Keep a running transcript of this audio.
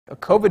A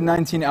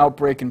COVID-19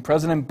 outbreak in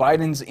President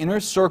Biden's inner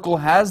circle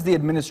has the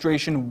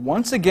administration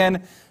once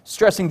again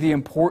stressing the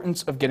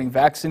importance of getting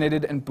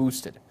vaccinated and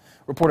boosted.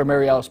 Reporter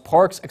Mary Alice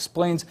Parks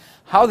explains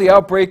how the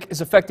outbreak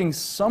is affecting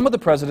some of the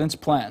president's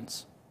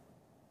plans.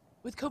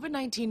 With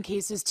COVID-19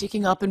 cases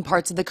ticking up in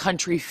parts of the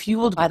country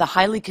fueled by the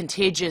highly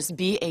contagious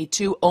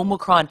BA.2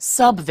 Omicron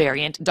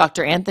subvariant,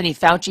 Dr. Anthony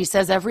Fauci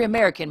says every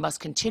American must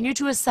continue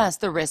to assess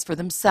the risk for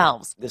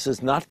themselves. This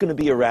is not going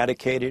to be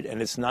eradicated and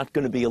it's not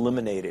going to be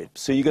eliminated.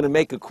 So you're going to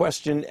make a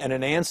question and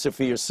an answer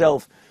for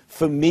yourself,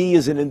 for me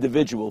as an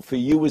individual, for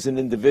you as an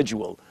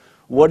individual.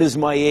 What is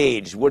my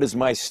age? What is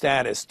my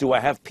status? Do I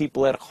have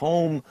people at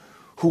home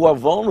who are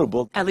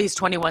vulnerable? At least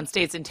 21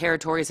 states and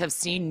territories have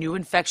seen new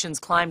infections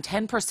climb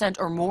 10%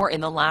 or more in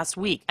the last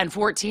week. And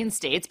 14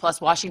 states, plus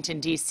Washington,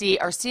 D.C.,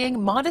 are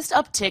seeing modest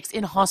upticks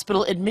in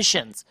hospital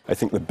admissions. I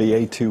think the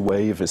BA.2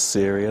 wave is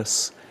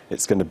serious.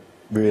 It's going to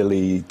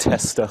really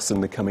test us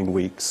in the coming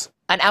weeks.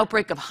 An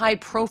outbreak of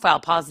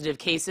high-profile positive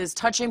cases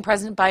touching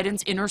President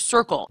Biden's inner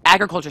circle.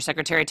 Agriculture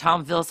Secretary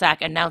Tom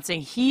Vilsack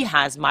announcing he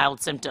has mild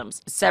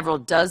symptoms. Several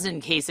dozen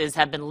cases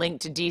have been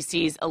linked to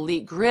D.C.'s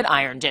elite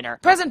gridiron dinner.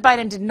 President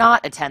Biden did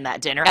not attend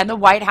that dinner, and the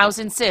White House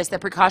insists that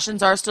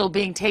precautions are still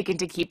being taken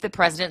to keep the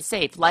president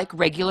safe, like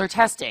regular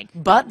testing.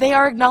 But they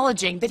are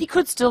acknowledging that he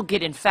could still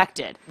get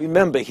infected.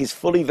 Remember, he's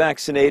fully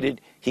vaccinated,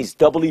 he's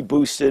doubly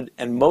boosted,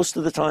 and most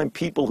of the time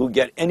people who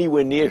get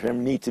anywhere near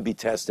him need to be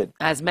tested.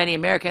 As many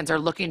Americans are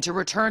looking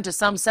to return to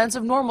some sense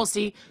of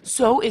normalcy,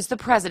 so is the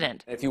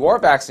president. If you are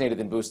vaccinated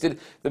and boosted,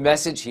 the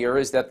message here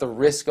is that the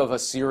risk of a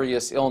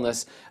serious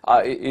illness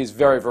is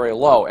very, very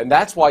low. And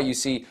that's why you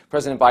see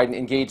President Biden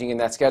engaging in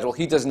that schedule.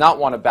 He does not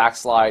want to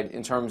backslide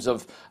in terms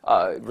of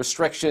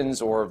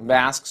restrictions or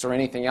masks or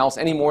anything else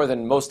any more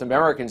than most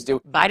Americans do.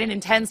 Biden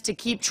intends to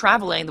keep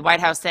traveling, the White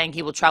House saying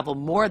he will travel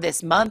more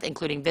this month,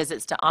 including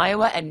visits to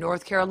Iowa and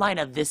North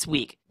Carolina this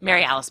week.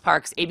 Mary Alice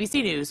Parks,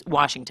 ABC News,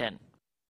 Washington.